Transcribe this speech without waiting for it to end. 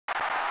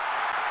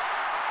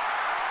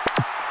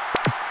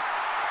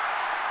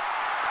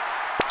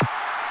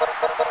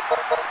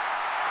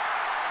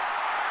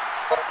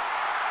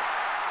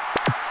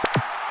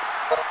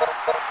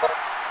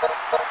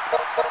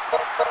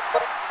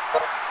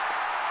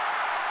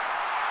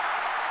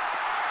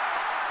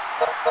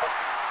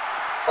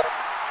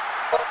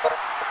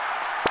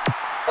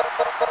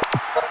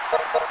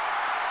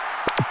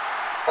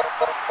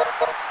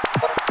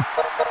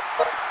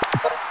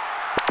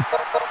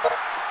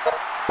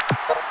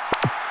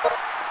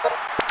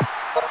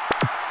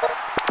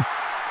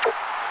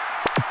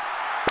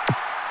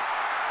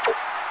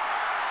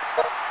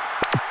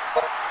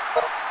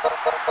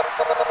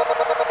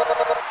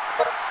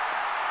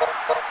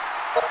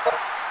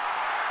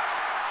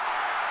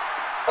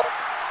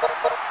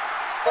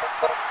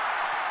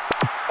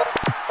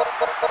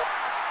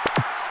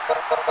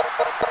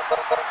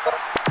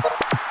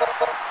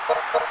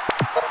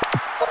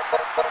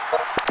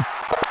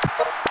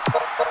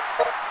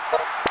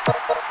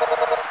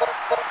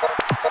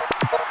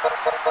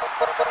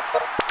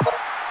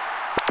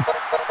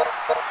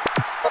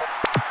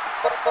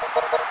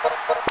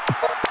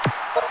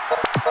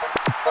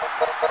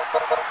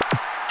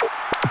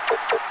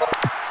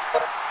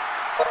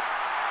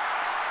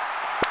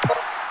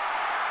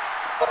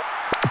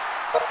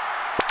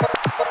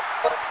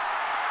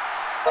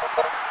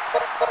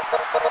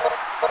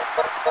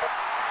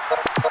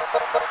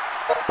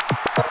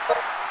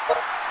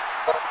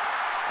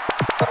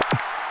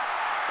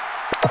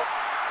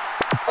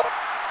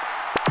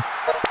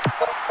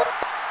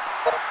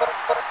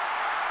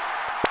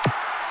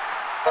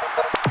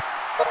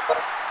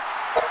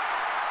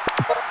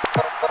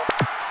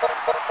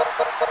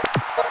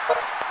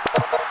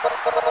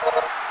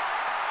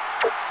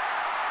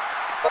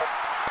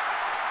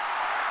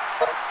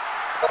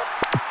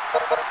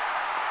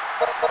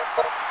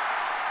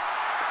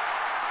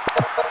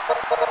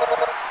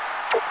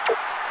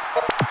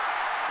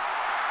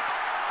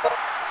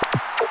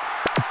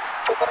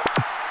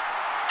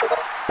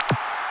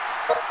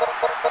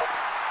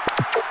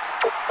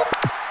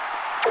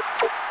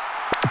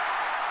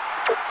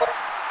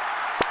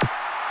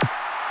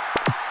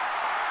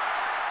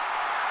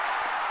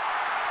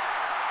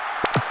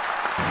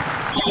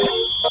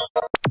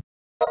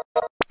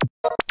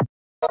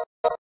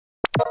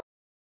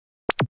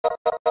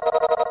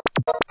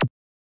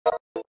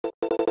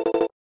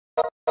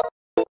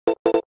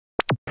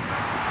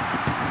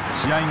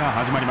試合が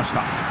始まりまし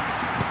た。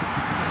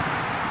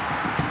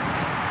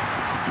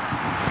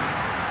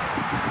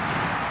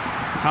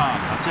さあ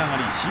立ち上が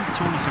り慎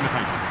重に攻めた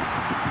いところ。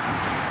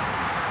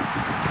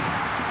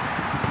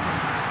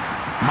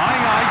前が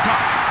空いた。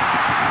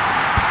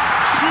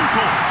シュー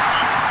ト。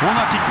コー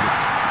ナーキックです。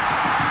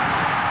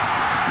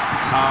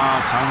さ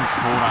あチャンス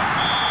到来。こ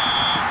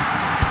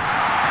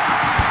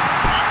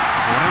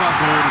れは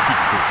ゴールキッ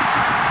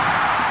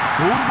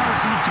ク。ゴールマウ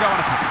スに嫌わ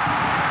れた。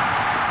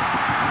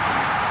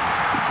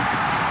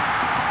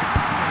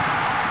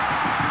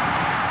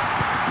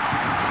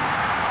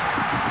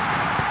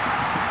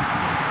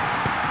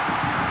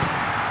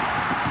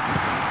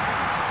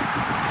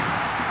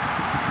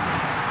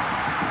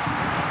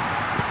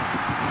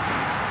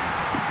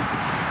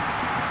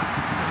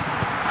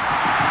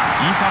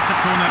インターセ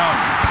プトを狙う。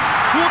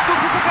おっとこ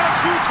こから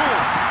シュート。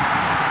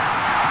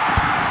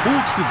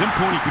大きく前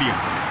方にクリア。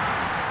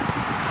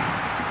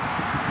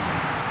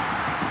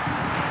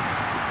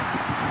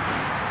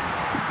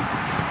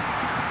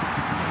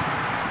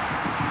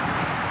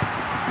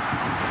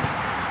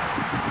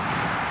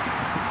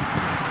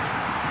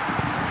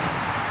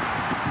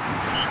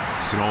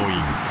スローイ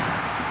ン。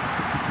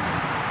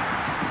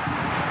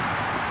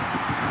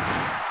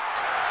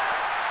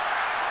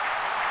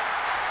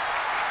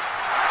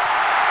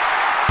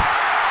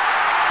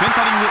セン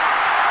タリング。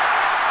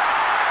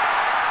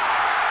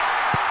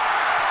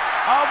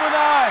危な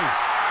い。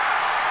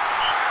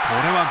こ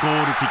れはゴ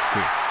ールキック。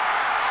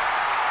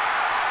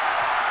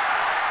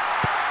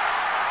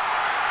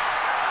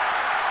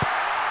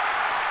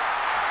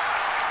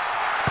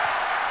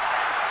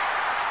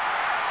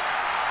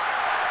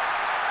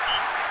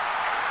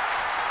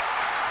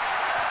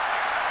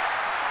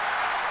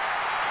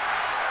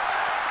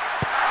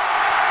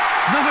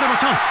つながれば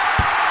チャンス。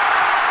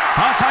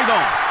ファーサイド。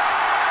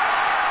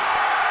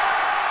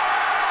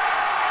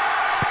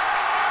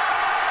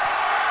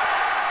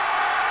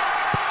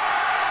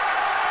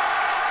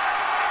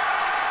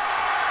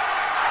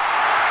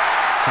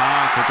さあ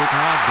ここか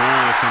らどう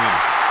攻める。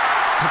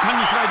果敢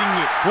にスライディン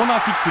グ。コーナ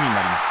ーキックに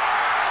なります。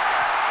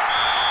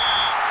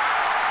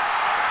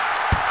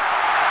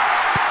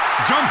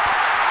ジャンプ。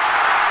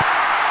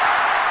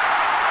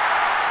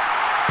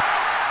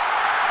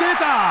出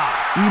た。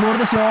いいボール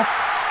ですよ。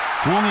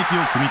攻撃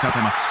を組み立て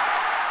ます。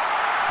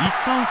一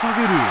旦下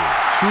げる。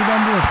中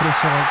盤でのプレッ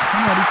シャーがか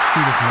なりきつ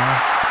いですね。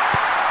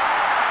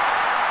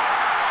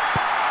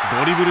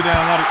ドリブルで上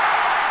がる。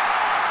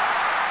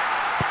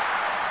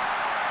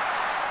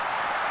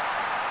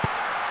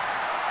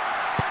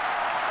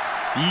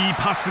いい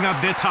パスが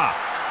出た。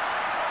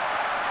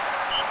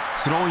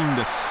スローイン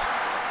です。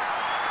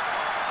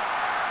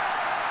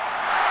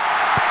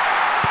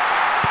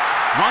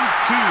ワン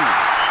ツー。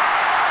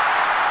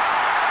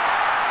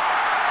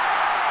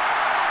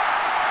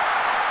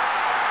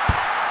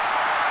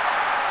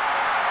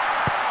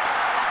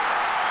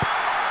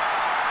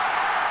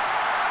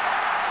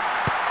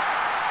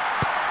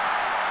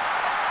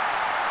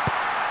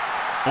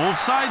オフ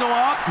サイド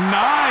はな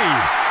い。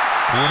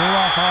これ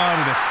はファー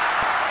ルです。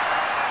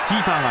キ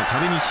ーパーが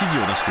壁に指示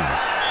を出していま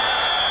す。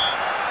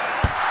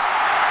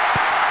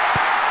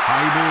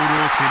ハイボー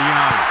ルを競り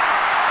合う。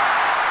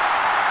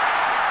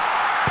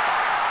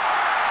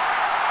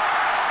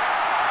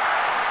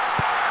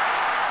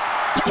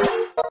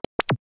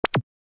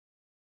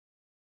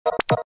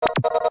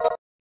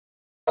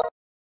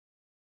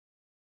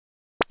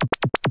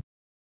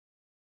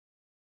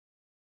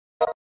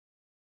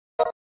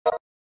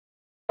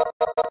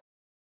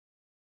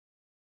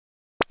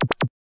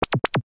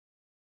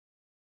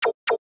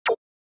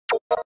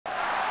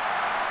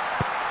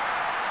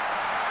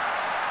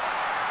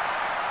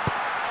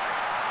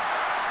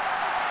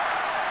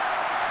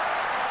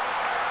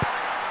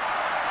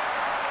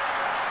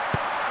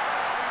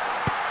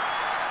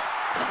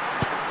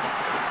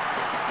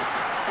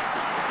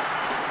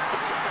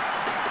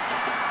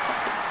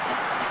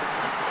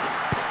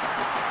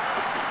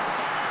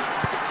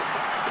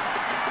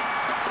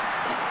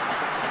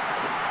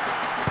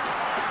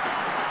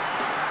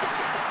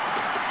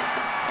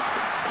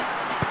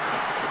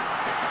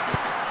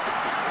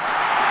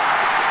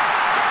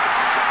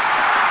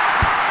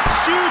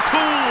シュート。こ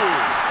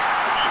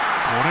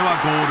れは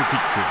ゴールキッ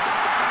ク。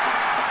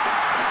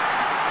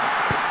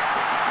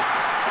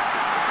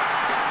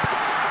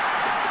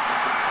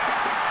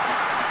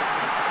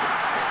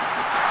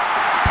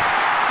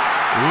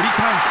折り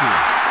返す。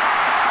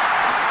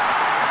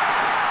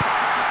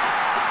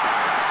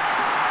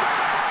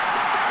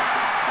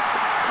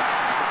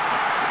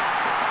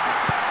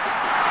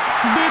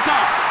出た。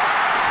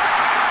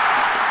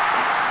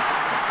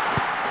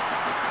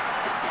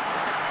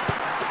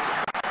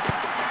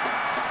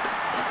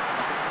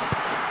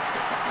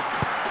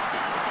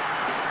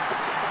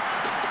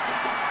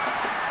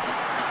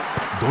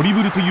ドリ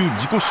ブルという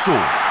自己主張。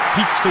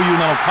ピッチという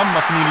名のカン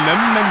バスに連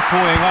綿と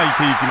描い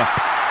ていきま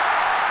す。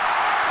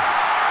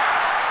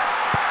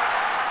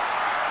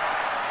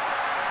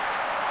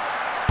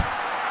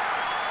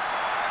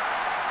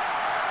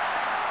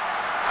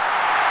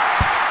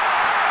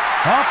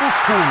ファーポ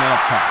ストを狙っ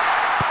た。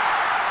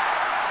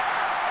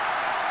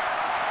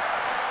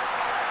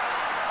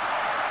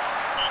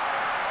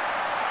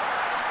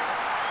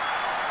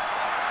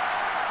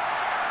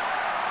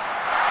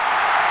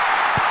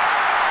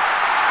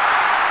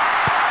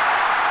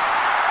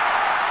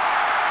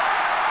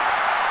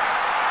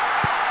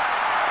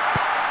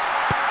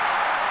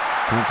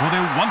こで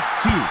ワン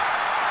ツー。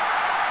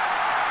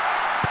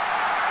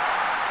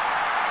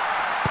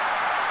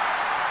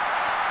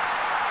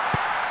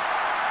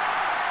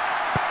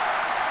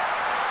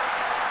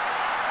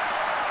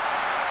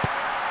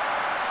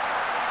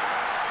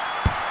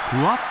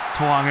ふわっ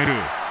と上げ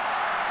る。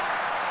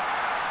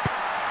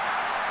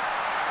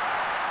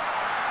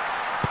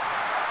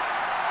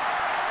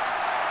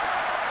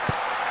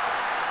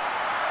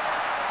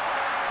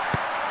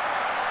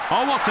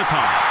合わせた。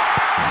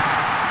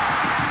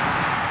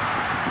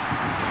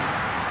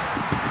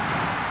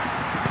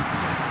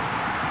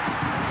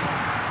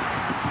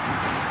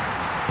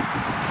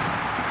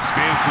スペ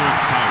ースを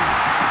使う。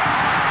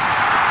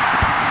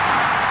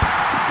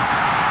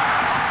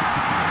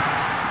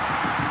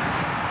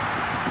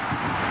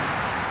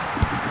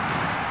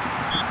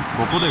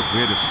ここで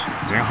笛です。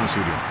前半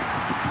終了。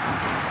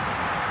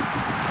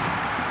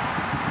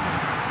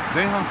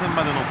前半戦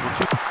までの途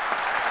中。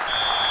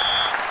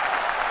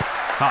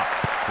さあ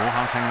後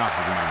半戦が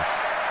始まります。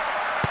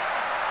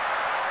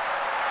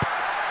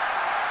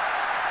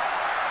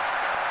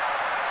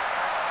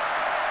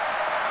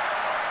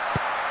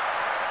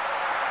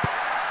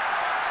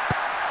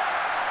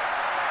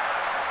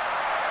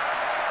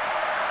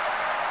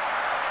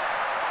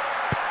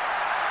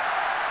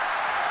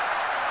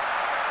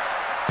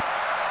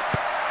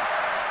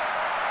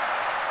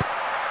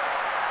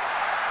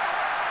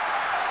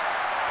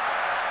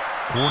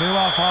これ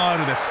はファー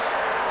ルです。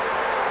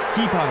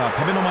キーパーが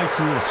壁の枚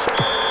数をワン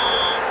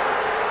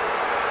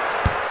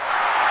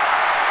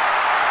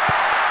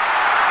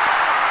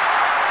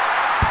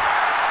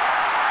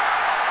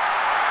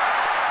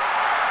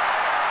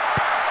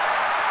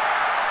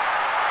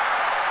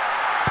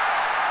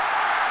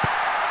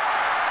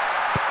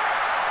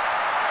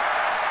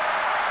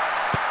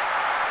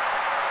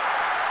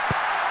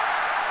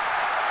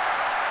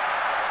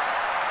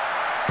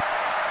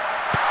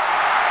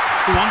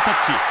タ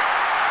ッチ。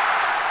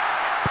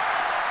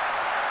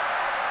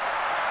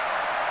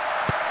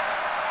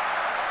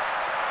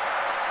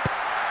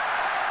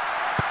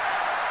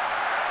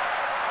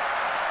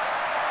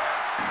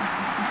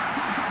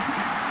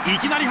い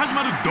きなり始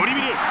まるドリ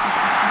ブル。中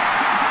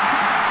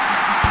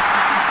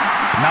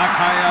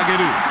へ上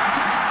げる。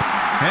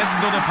ヘ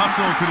ッドでパ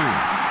スを送る。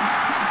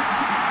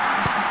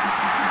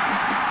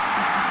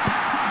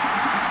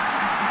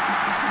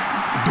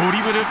ド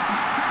リブル。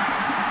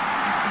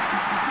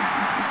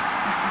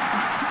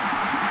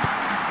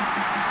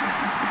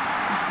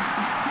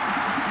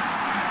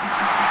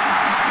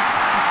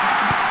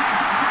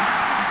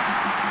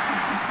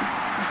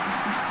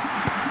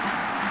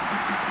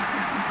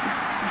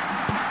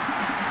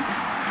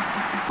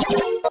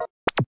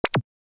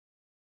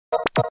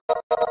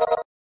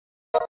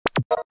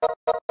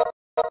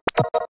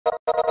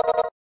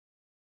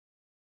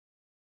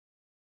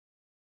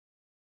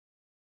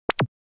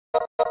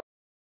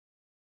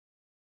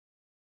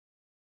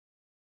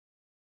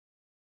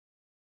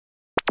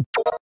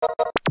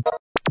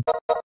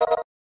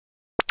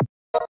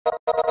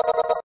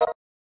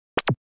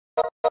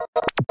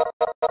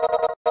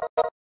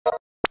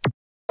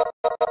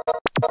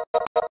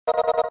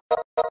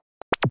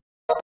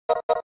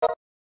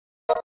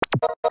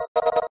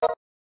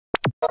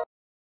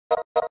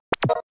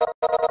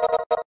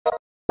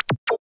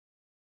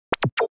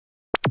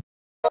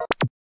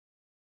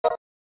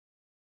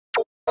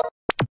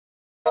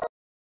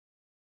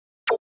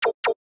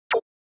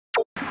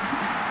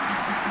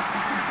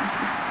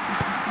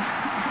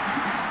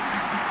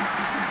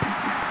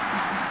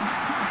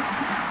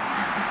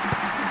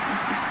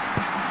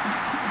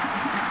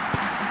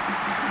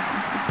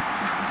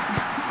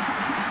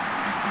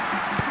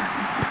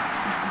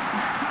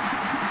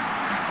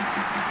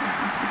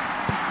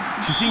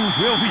主審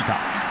笛を吹いた。イ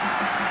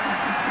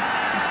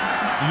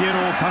エロ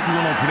ー覚悟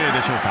のプレー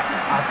でしょうか。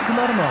熱く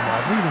なるのは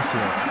まずいです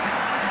よ。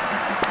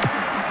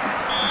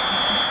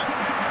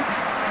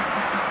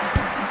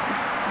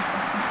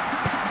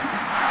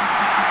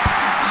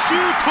シュー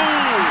ト。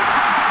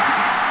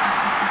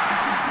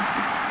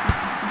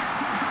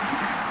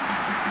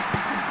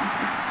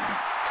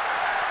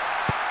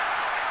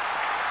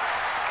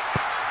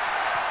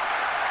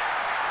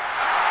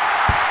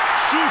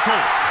シュート。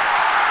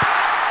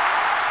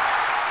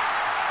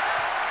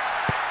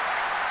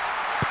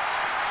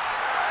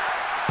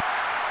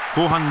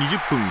後半20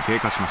分経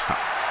過しました。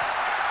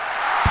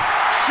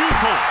シュー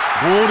ト。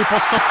ゴールポ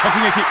スト直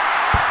撃。フ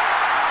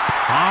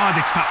ァー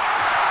できた。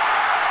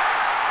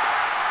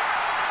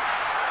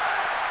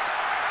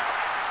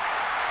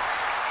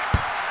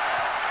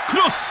ク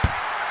ロス。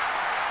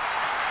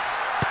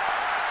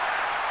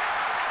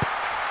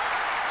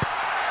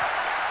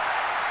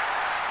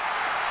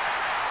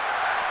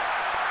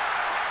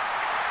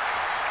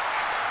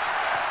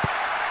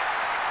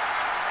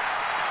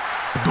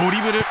ド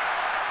リブル。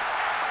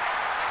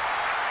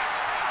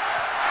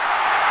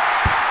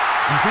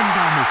ディフェンダー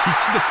も必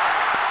死です。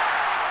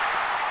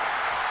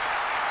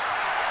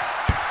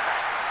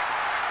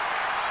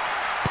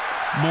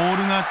ボー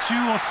ルが宙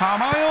をさ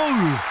まよう。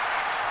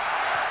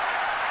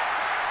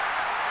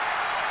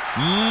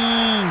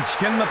危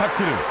険なタッ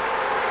クル。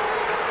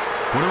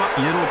これは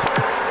イエローカー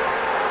ド。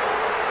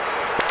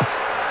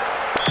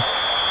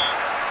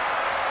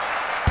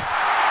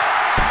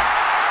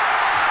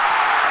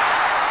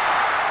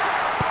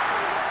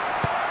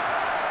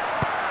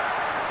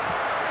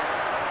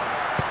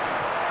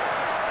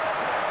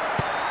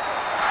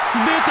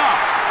出た、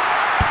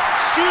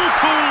シュー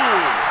ト。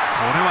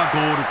これはゴ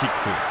ールキック。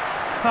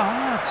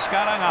ああ、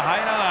力が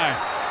入らない。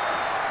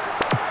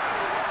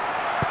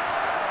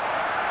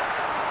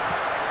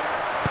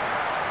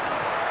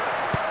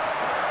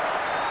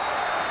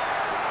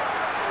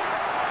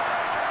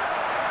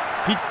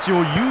ピッチを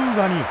優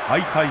雅に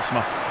徘徊し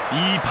ます。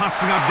いいパ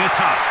スが出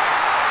た。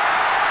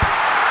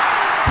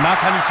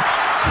中にし、ゴ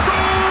ー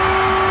ル。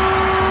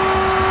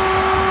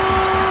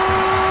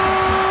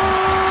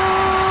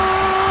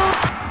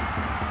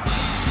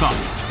さあ、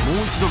も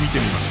う一度見て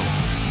みましょう。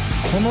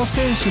この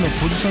選手の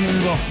ポジショニ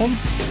ングは本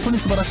当に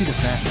素晴らしいで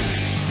すね。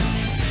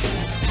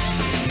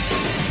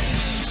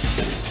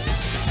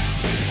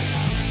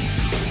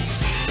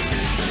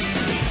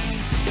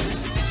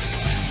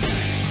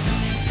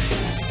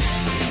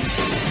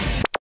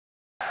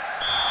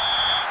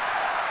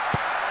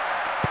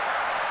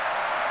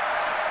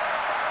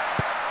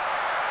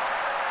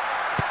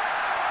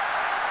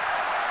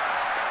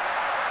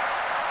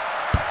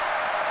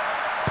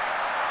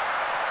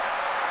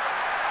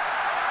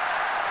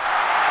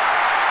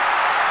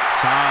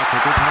さあ、こ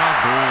こから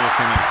どう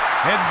攻める。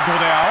ヘッド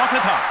で合わせ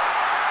た。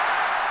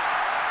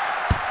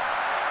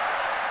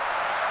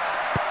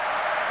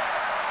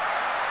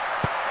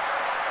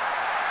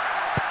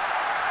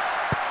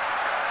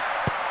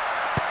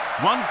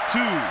ワンツ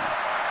ー、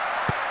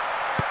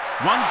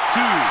ワンツ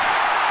ー。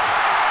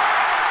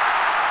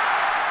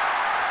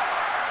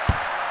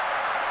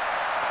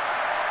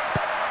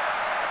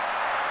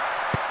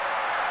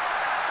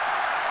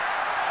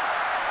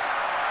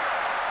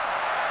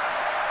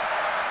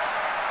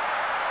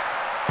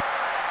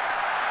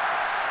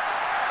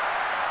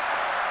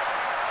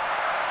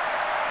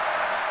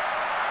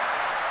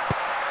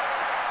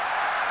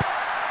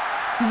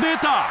出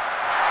た。こ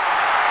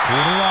れ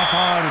はフ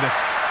ァールで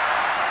す。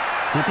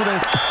ここでハ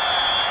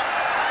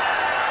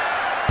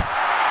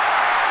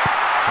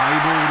イ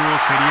ボールを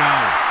競り合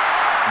う。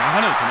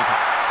流れを止めた。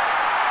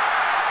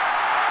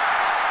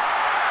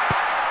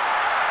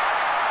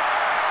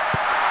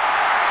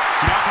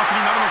キラーパスに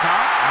なるのか。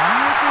上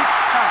げて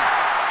きた。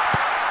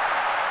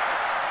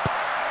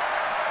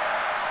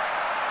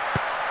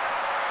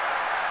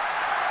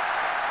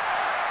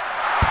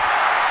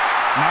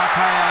中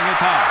へ上げ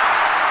た。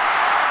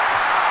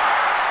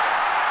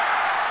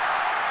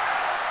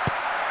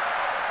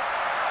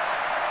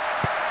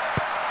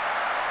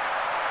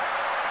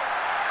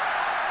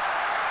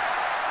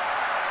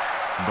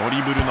ド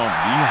リブルのリ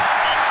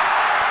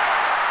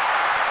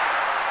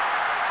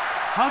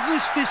ア、外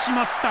してし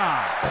まっ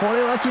た。こ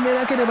れは決め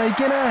なければい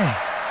けない。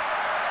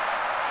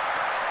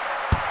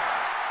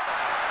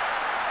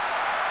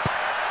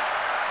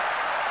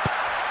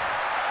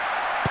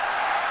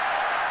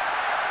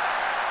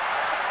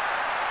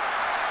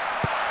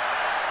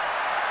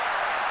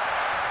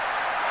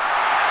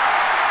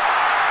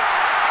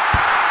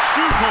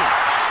シュート、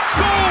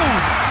ゴール、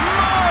マ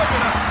ーベ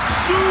ラ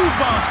ス、シュー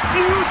バー、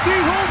ビューティフ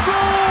ルゴー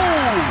ル。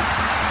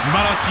素晴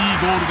らしい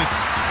ゴールです。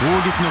攻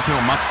撃の手を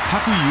全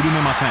く緩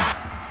めません。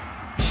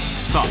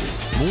さあ、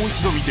もう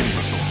一度見てみ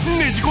ましょう。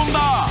ねじ込ん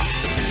だ。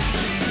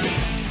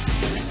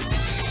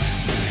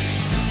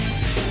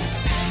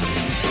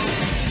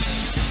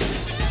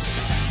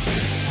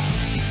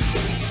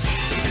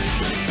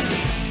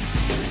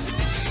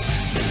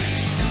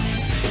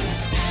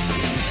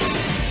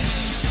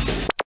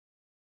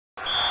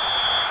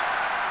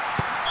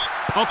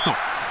おっと、こ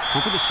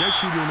こで試合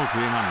終了の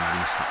笛が鳴り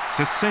ました。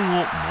接戦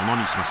をも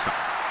のにしました。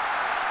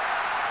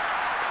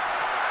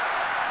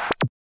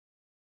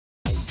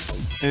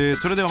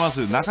それではま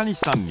ず中西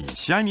さんに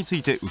試合につ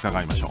いて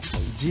伺いましょう。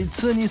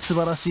実に素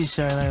晴らしい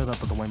試合内容だっ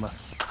たと思いま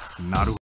す。なるほど。